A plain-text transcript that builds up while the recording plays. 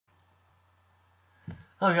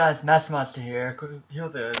Hello guys, Master Monster here. Here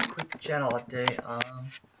with a quick channel update. There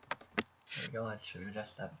we go. I should have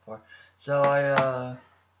adjusted that before. So I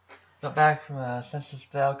got back from a Senseless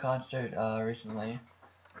Fail concert recently.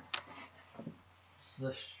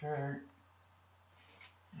 The shirt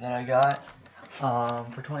that I got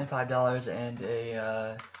for $25 and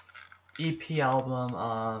a EP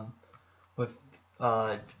album with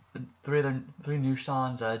three new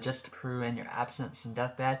songs, Just to Prove and Your Absence and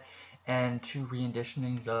Deathbed, and two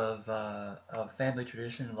renditionings of Family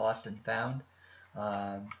Tradition, Lost and Found.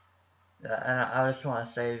 And I just want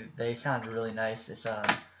to say they sound really nice. It's a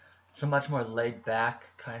much more laid back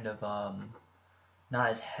kind of not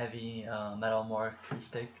as heavy metal, more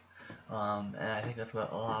acoustic. And I think that's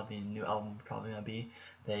what a lot of the new album is probably gonna be.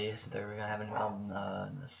 They said they were gonna have a new album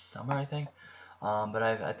in the summer, I think. But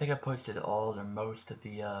I think I posted all or most of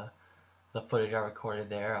the footage I recorded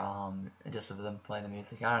there, just of them playing the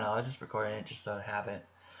music. I don't know, I was just recording it just so I have it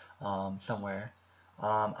somewhere.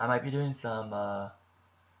 I might be doing some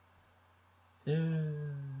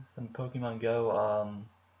Pokemon Go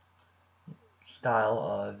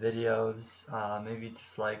style videos, maybe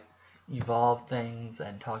just like evolve things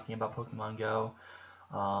and talking about Pokemon Go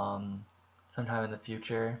sometime in the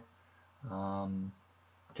future.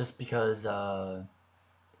 Just because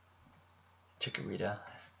Chikorita,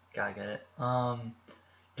 gotta get it.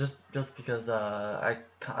 Just because I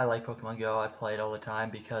like Pokemon Go. I play it all the time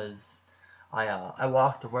because I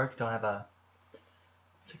walk to work. Don't have a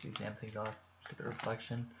take these damn things off. Stupid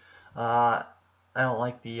reflection. I don't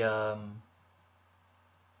like the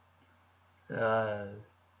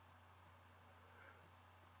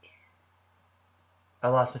I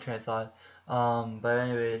lost my train of thought. But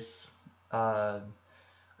anyways, I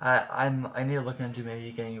need to look into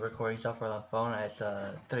maybe getting recording software on the phone. It's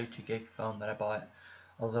a 32 gig phone that I bought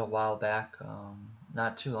a little while back,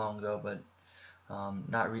 not too long ago, but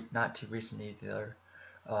not too recently either.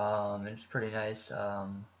 It's pretty nice. I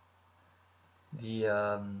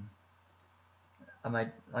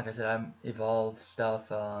might, like I said, I'm evolve stuff.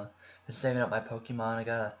 Been saving up my Pokemon. I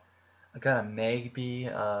got a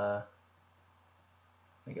Magby.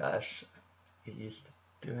 My gosh, get used to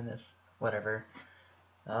doing this. Whatever.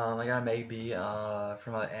 I got a Magby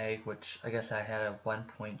from an egg, which I guess I had a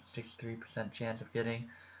 1.63% chance of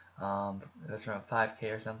getting. It was from a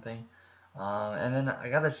 5K or something. And then I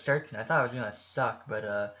got a Sirkin. I thought it was gonna suck,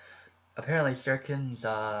 but apparently Sirkin's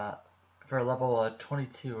for a level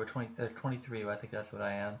 22 or 23, I think that's what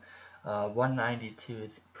I am. 192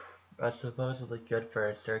 is supposedly good for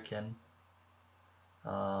a Sirkin.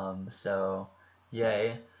 So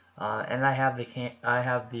yay. And I have the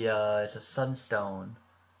it's a Sunstone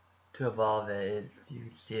to evolve it. If you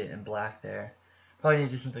see it in black there. Probably need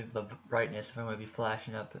to do something with the brightness if I'm going to be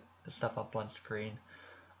flashing up stuff up on screen.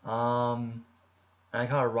 And I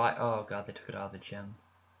got a oh god, they took it out of the gym.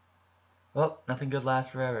 Well, nothing good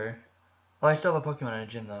lasts forever. Oh, I still have a Pokemon in a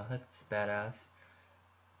gym though. That's badass.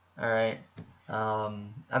 Alright.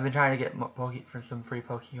 I've been trying to get for some free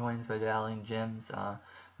Pokecoins by battling gyms.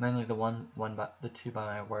 Mainly the two by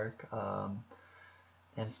my work.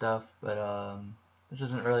 And stuff. But this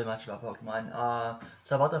isn't really much about Pokemon.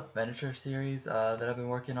 So about the miniature series that I've been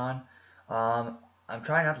working on. I'm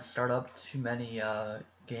trying not to start up too many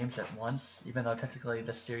games at once, even though technically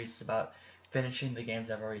this series is about finishing the games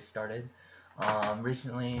I've already started.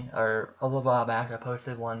 Recently, or a little while back, I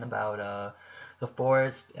posted one about the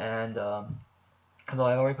forest, and although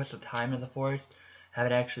I've already put some time in the forest, I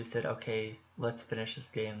haven't actually said, okay, let's finish this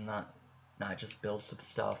game, not just build some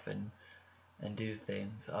stuff and do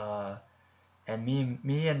things. And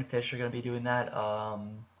me and Fish are gonna be doing that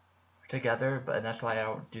together, and that's why I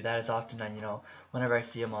don't do that as often. And whenever I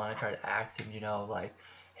see him on, I try to ask him, like,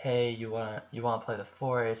 hey, you wanna play the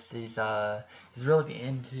forest? He's really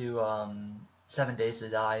into 7 Days to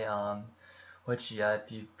Die, which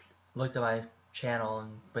if you looked at my channel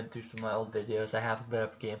and went through some of my old videos, I have a bit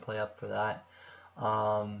of gameplay up for that.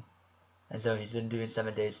 And so he's been doing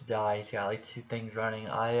 7 Days to Die. He's got like 2 things running.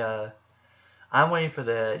 I'm waiting for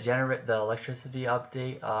the electricity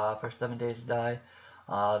update for 7 Days to Die.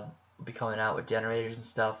 Will be coming out with generators and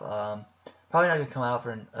stuff. Probably not gonna come out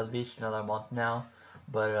for at least another month now.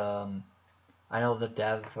 But I know the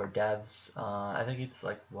devs. I think it's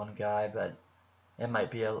like one guy, but it might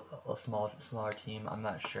be a smaller team. I'm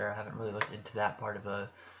not sure. I haven't really looked into that part of the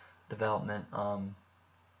development.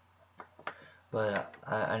 But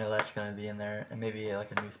I know that's gonna be in there, and maybe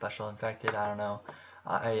like a new special infected. I don't know.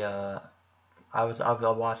 I've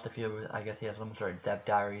watched a few. I guess he has some sort of dev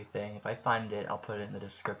diary thing. If I find it, I'll put it in the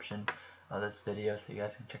description of this video so you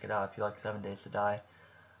guys can check it out if you like 7 Days to Die.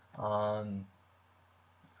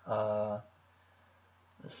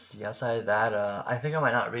 Let's see, outside of that, I think I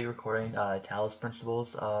might not re-recording Talos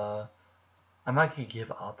Principles. I might could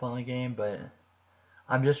give up on the game, but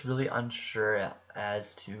I'm just really unsure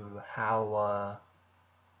as to how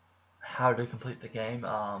to complete the game.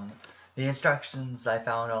 The instructions I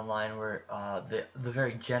found online were the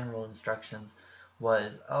very general instructions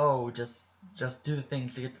was, oh, just do the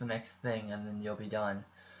things to get to the next thing and then you'll be done.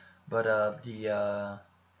 But the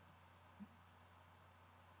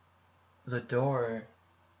door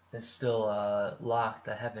is still locked,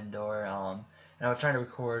 the heaven door. And I was trying to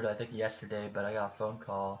record I think yesterday, but I got a phone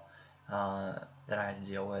call that I had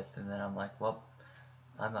to deal with, and then I'm like, well,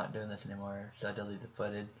 I'm not doing this anymore, so I deleted the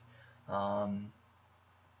footage. Um,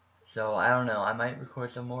 So I don't know. I might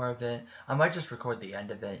record some more of it. I might just record the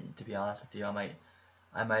end of it. To be honest with you,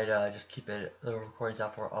 I might just keep the recordings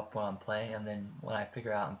up when I'm playing, and then when I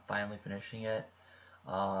figure out I'm finally finishing it,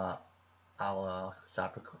 uh, I'll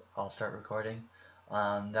start recording.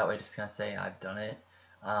 That way, just kind of say I've done it.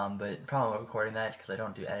 But the problem with recording that is because I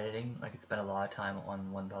don't do editing. I could spend a lot of time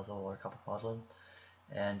on one puzzle or a couple puzzles,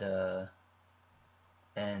 and I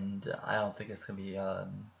don't think it's gonna be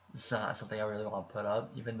it's not something I really want to put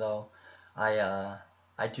up, even though I uh,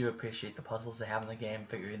 I do appreciate the puzzles they have in the game,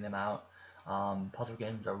 figuring them out. Puzzle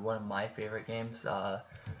games are one of my favorite games to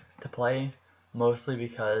play, mostly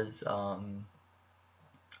because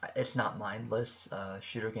it's not mindless.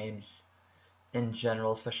 Shooter games in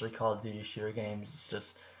general, especially Call of Duty shooter games, it's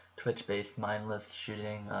just twitch-based mindless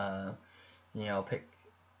shooting. Pick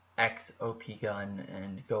X OP gun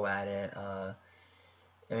and go at it. I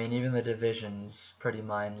mean, even the Division's pretty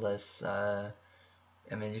mindless. I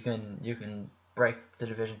mean, you can break the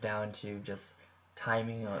Division down to just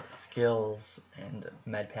timing skills and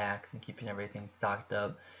med packs and keeping everything stocked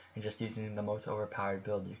up and just using the most overpowered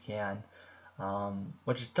build you can.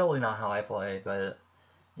 Which is totally not how I play, but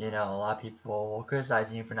a lot of people will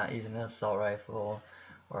criticize you for not using an assault rifle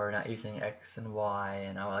or not using X and Y,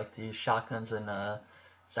 and I like to use shotguns and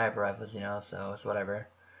sniper rifles, so it's whatever.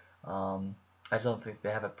 Um, I still don't think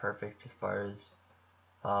they have it perfect as far as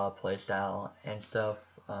playstyle and stuff.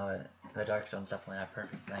 The Dark Zone's definitely not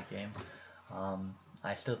perfect in that game.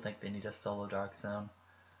 I still think they need a solo Dark Zone.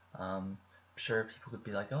 Sure, people could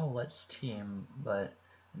be like, oh, let's team, but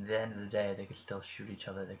at the end of the day, they could still shoot each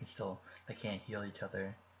other. They can't heal each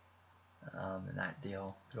other. And that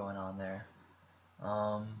deal going on there.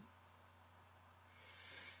 Um,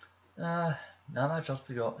 uh, Not much else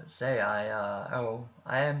to say. I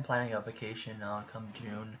am planning a vacation come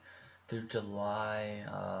June through July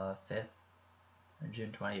 5th and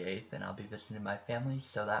June 28th, and I'll be visiting my family,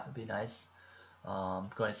 so that would be nice.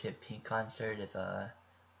 Going to see a Pink concert at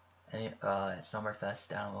Summerfest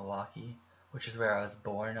down in Milwaukee, which is where I was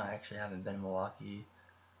born. I actually haven't been in Milwaukee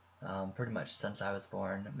pretty much since I was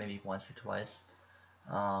born, maybe once or twice.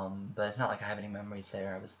 But it's not like I have any memories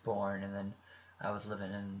there. I was born, and then I was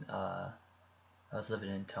living in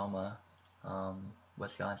Toma,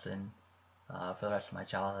 Wisconsin, for the rest of my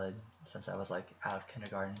childhood since I was like out of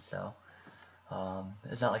kindergarten. So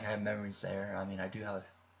it's not like I have memories there. I mean, I do have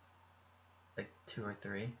like two or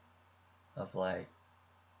three of like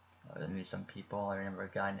maybe some people. I remember a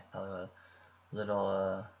guy, a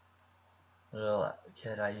little little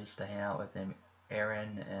kid I used to hang out with named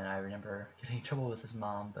Aaron, and I remember getting in trouble with his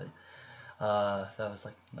mom, but that was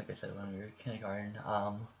like I said, when we were in kindergarten.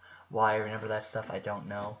 Why I remember that stuff, I don't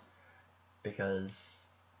know, because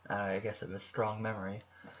I guess it was a strong memory.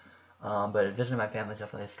 But visiting my family is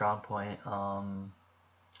definitely a strong point.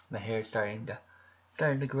 My hair is starting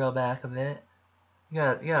to grow back a bit. You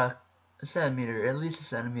got a centimeter, at least a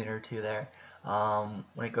centimeter or two there.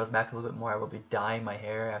 When it grows back a little bit more, I will be dyeing my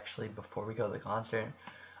hair actually before we go to the concert.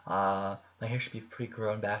 My hair should be pretty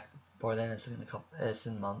grown back before then. It's in a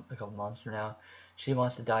couple months from now. She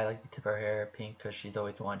wants to dye like the tip of her hair pink because she's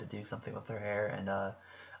always wanted to do something with her hair, and I'm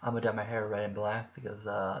gonna dye my hair red and black because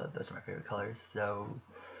those are my favorite colors. So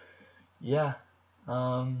yeah.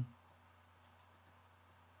 Um,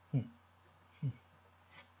 hmm, hmm.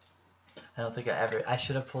 I don't think I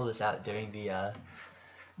should have pulled this out during the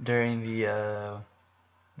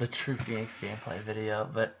True Phoenix gameplay video,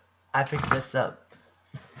 but I picked this up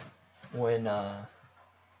when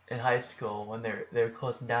in high school when they were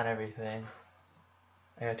closing down everything.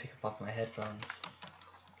 I gotta take off my headphones.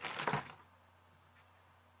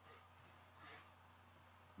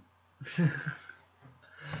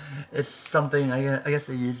 It's something, I guess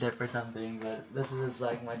I used it for something, but this is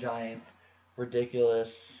like my giant,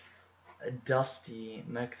 ridiculous, dusty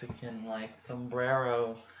Mexican like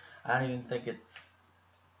sombrero. I don't even think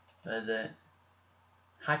what is it?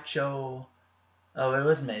 Hacho. Oh, it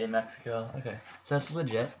was made in Mexico. Okay, so that's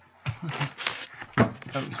legit.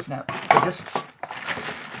 Oh snap! It just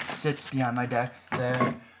sits behind my desk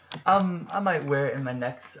there. I might wear it in my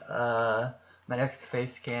next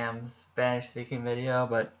face cam Spanish speaking video,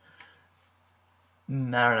 but I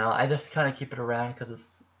don't know. I just kind of keep it around because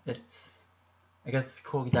it's I guess it's a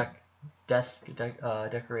cool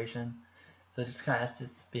decoration. So it just kind of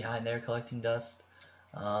sits behind there collecting dust.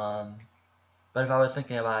 But if I was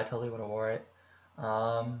thinking about it, I totally would have wore it.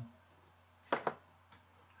 Not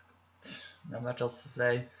much else to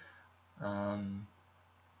say. Should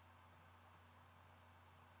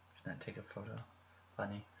I take a photo?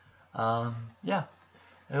 Funny. Yeah.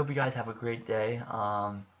 I hope you guys have a great day.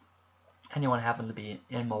 Anyone happen to be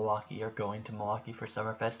in Milwaukee or going to Milwaukee for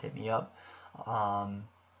Summerfest, hit me up.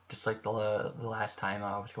 Just like the last time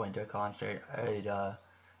I was going to a concert, I'd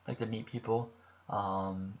like to meet people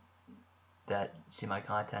that see my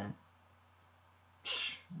content.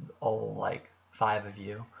 All like 5 of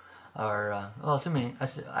you, or well, assuming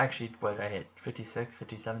actually what I hit 56,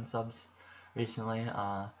 57 subs recently.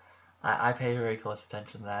 I pay very close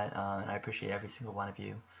attention to that, and I appreciate every single one of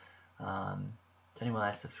you. To anyone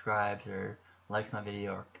that subscribes or likes my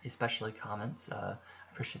video, or especially comments, I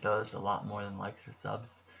appreciate those a lot more than likes or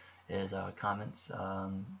subs. Is comments,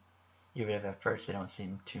 even if at first they don't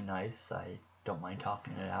seem too nice, I don't mind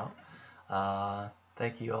talking it out.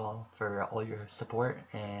 Thank you all for all your support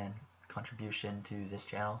and contribution to this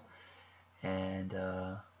channel. And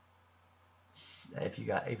if you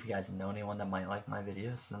guys know anyone that might like my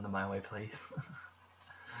videos, send them my way, please.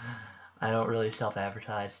 I don't really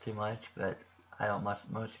self-advertise too much, but I don't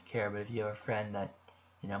much care. But if you have a friend that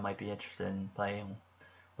might be interested in playing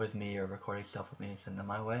with me or recording stuff with me, send them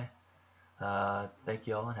my way. Thank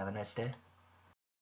you all and have a nice day.